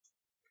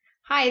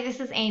Hi, this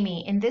is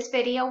Amy. In this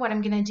video, what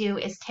I'm going to do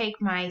is take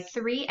my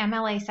 3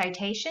 MLA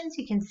citations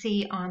you can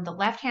see on the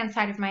left-hand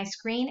side of my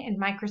screen in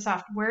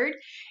Microsoft Word,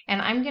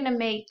 and I'm going to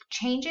make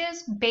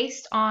changes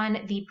based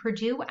on the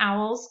Purdue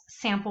OWL's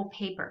sample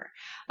paper,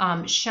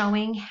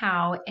 showing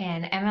how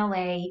an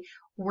MLA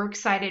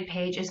Works Cited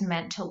page is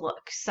meant to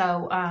look.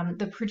 So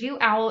the Purdue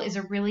OWL is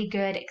a really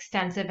good,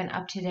 extensive, and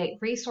up-to-date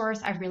resource.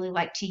 I really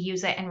like to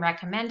use it and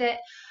recommend it.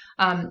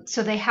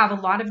 So they have a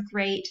lot of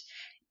great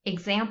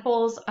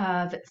examples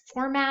of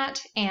format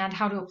and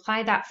how to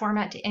apply that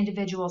format to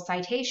individual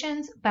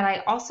citations, but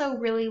I also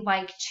really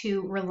like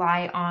to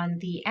rely on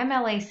the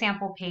MLA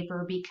sample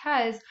paper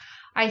because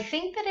I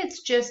think that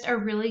it's just a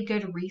really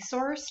good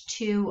resource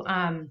to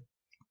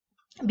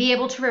be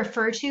able to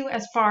refer to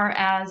as far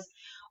as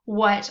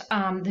what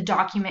the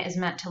document is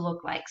meant to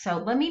look like. So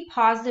let me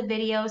pause the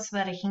video so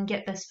that I can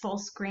get this full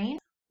screen.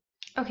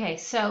 Okay,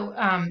 so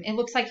it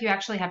looks like you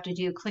actually have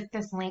to click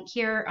this link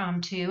here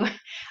to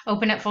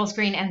open it full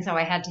screen, and so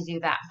I had to do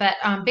that.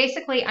 But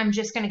basically, I'm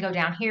just going to go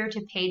down here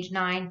to page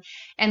 9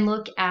 and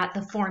look at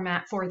the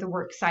format for the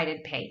Works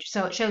Cited page.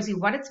 So it shows you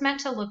what it's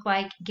meant to look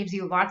like, gives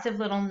you lots of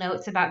little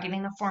notes about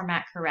getting the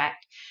format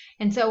correct.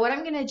 And so what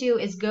I'm going to do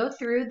is go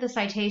through the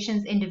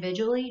citations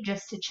individually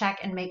just to check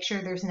and make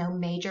sure there's no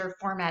major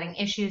formatting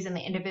issues in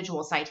the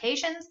individual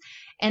citations,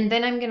 and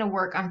then I'm going to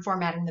work on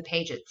formatting the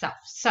page itself.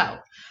 So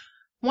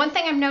one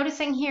thing I'm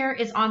noticing here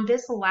is on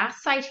this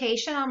last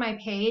citation on my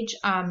page,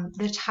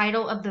 the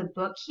title of the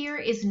book here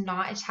is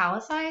not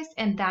italicized,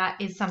 and that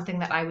is something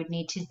that I would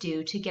need to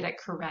do to get it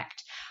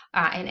correct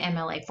in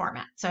MLA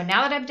format. So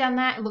now that I've done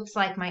that, it looks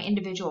like my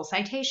individual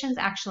citations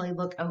actually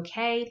look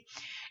okay.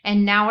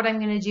 And now what I'm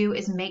going to do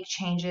is make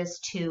changes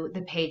to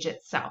the page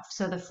itself.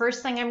 So the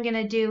first thing I'm going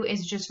to do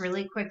is just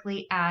really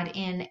quickly add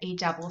in a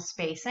double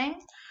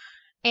spacing.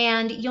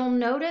 And you'll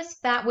notice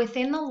that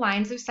within the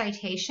lines of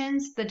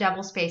citations, the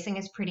double spacing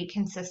is pretty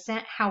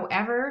consistent.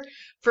 However,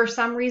 for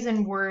some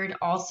reason, Word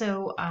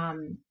also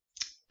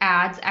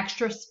adds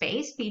extra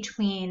space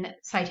between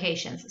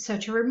citations. So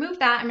to remove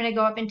that, I'm going to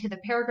go up into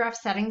the paragraph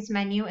settings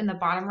menu in the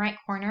bottom right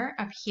corner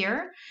up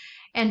here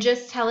and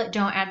just tell it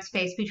don't add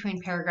space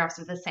between paragraphs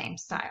of the same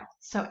style.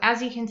 So as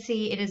you can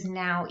see, it is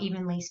now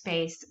evenly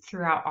spaced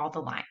throughout all the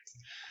lines.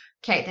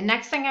 Okay, the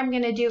next thing I'm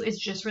going to do is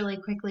just really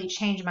quickly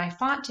change my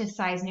font to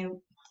Times New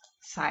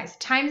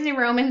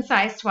Roman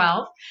size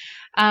 12.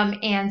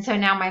 And so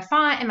now my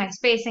font and my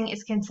spacing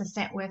is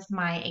consistent with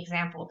my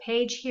example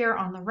page here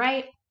on the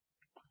right.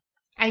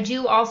 I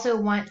do also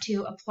want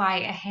to apply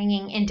a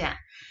hanging indent.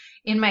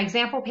 In my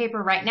example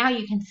paper right now,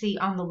 you can see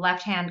on the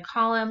left-hand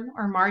column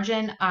or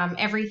margin,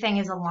 everything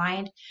is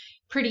aligned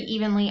pretty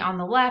evenly on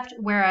the left,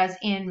 whereas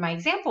in my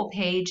example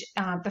page,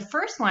 the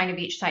first line of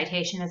each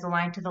citation is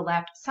aligned to the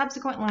left.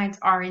 Subsequent lines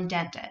are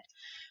indented.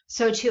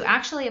 So to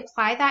actually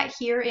apply that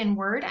here in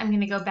Word, I'm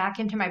going to go back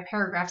into my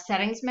paragraph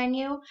settings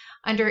menu.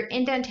 Under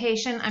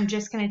indentation, I'm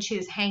just going to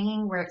choose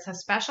hanging where it says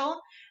special.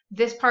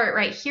 This part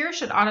right here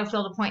should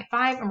autofill to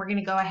 0.5, and we're going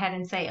to go ahead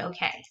and say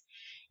OK.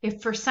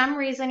 If for some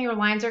reason your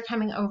lines are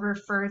coming over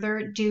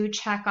further, do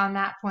check on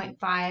that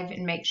 0.5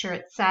 and make sure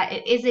it's set.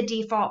 It is a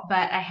default,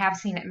 but I have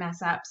seen it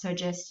mess up, so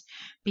just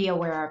be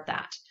aware of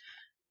that.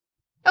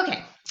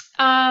 Okay,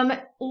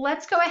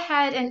 let's go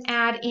ahead and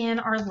add in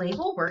our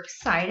label Works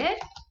Cited.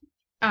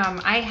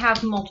 I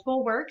have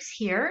multiple works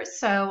here,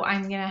 so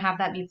I'm going to have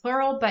that be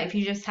plural, but if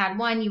you just had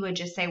one, you would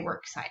just say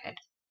Works Cited.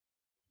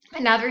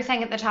 Another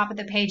thing at the top of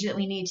the page that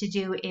we need to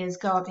do is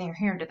go up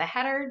here to the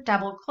header,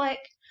 double click.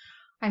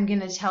 I'm going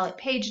to tell it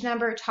page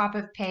number, top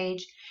of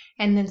page,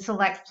 and then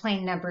select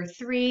plain number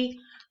 3.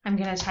 I'm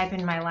going to type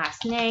in my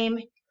last name,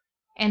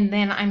 and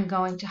then I'm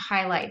going to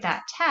highlight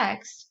that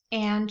text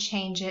and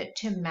change it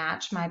to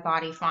match my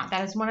body font.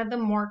 That is one of the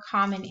more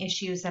common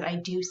issues that I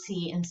do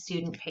see in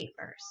student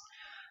papers.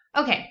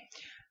 Okay,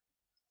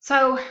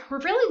 so we're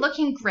really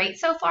looking great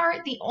so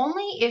far. The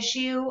only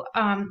issue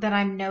that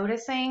I'm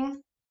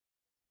noticing,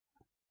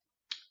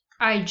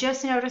 I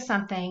just noticed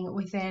something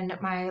within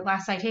my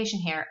last citation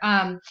here.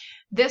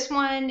 This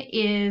one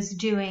is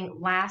doing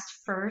last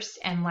first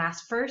and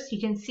last first. You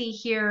can see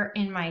here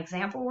in my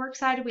example works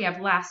cited, we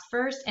have last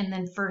first and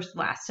then first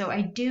last. So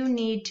I do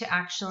need to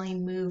actually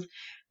move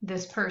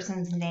this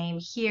person's name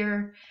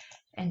here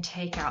and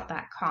take out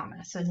that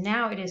comma. So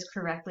now it is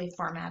correctly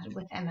formatted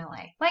with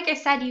MLA. Like I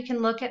said, you can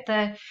look at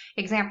the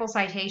example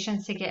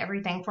citations to get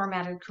everything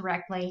formatted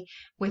correctly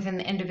within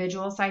the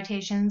individual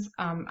citations.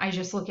 I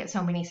just look at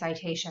so many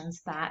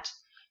citations that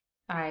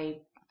I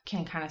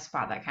can kind of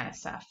spot that kind of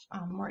stuff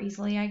more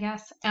easily, I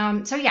guess.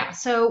 So yeah,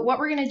 so what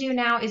we're going to do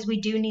now is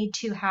we do need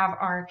to have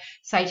our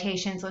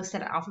citations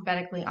listed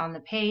alphabetically on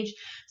the page.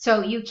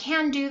 So you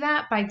can do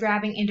that by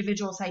grabbing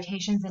individual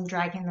citations and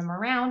dragging them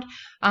around,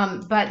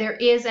 but there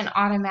is an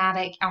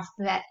automatic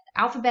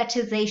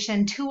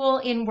alphabetization tool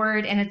in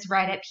Word, and it's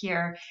right up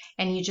here,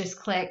 and you just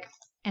click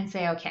and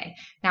say okay.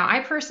 Now, I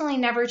personally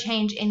never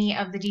change any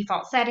of the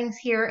default settings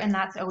here, and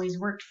that's always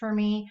worked for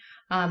me.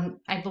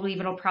 I believe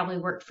it'll probably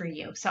work for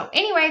you. So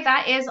anyway,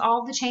 that is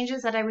all the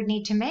changes that I would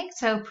need to make.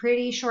 So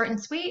pretty short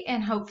and sweet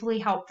and hopefully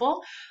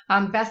helpful.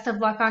 Best of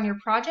luck on your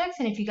projects.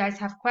 And if you guys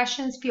have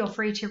questions, feel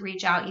free to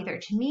reach out either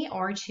to me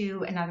or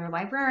to another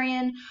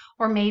librarian,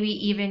 or maybe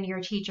even your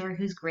teacher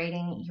who's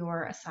grading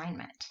your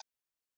assignment.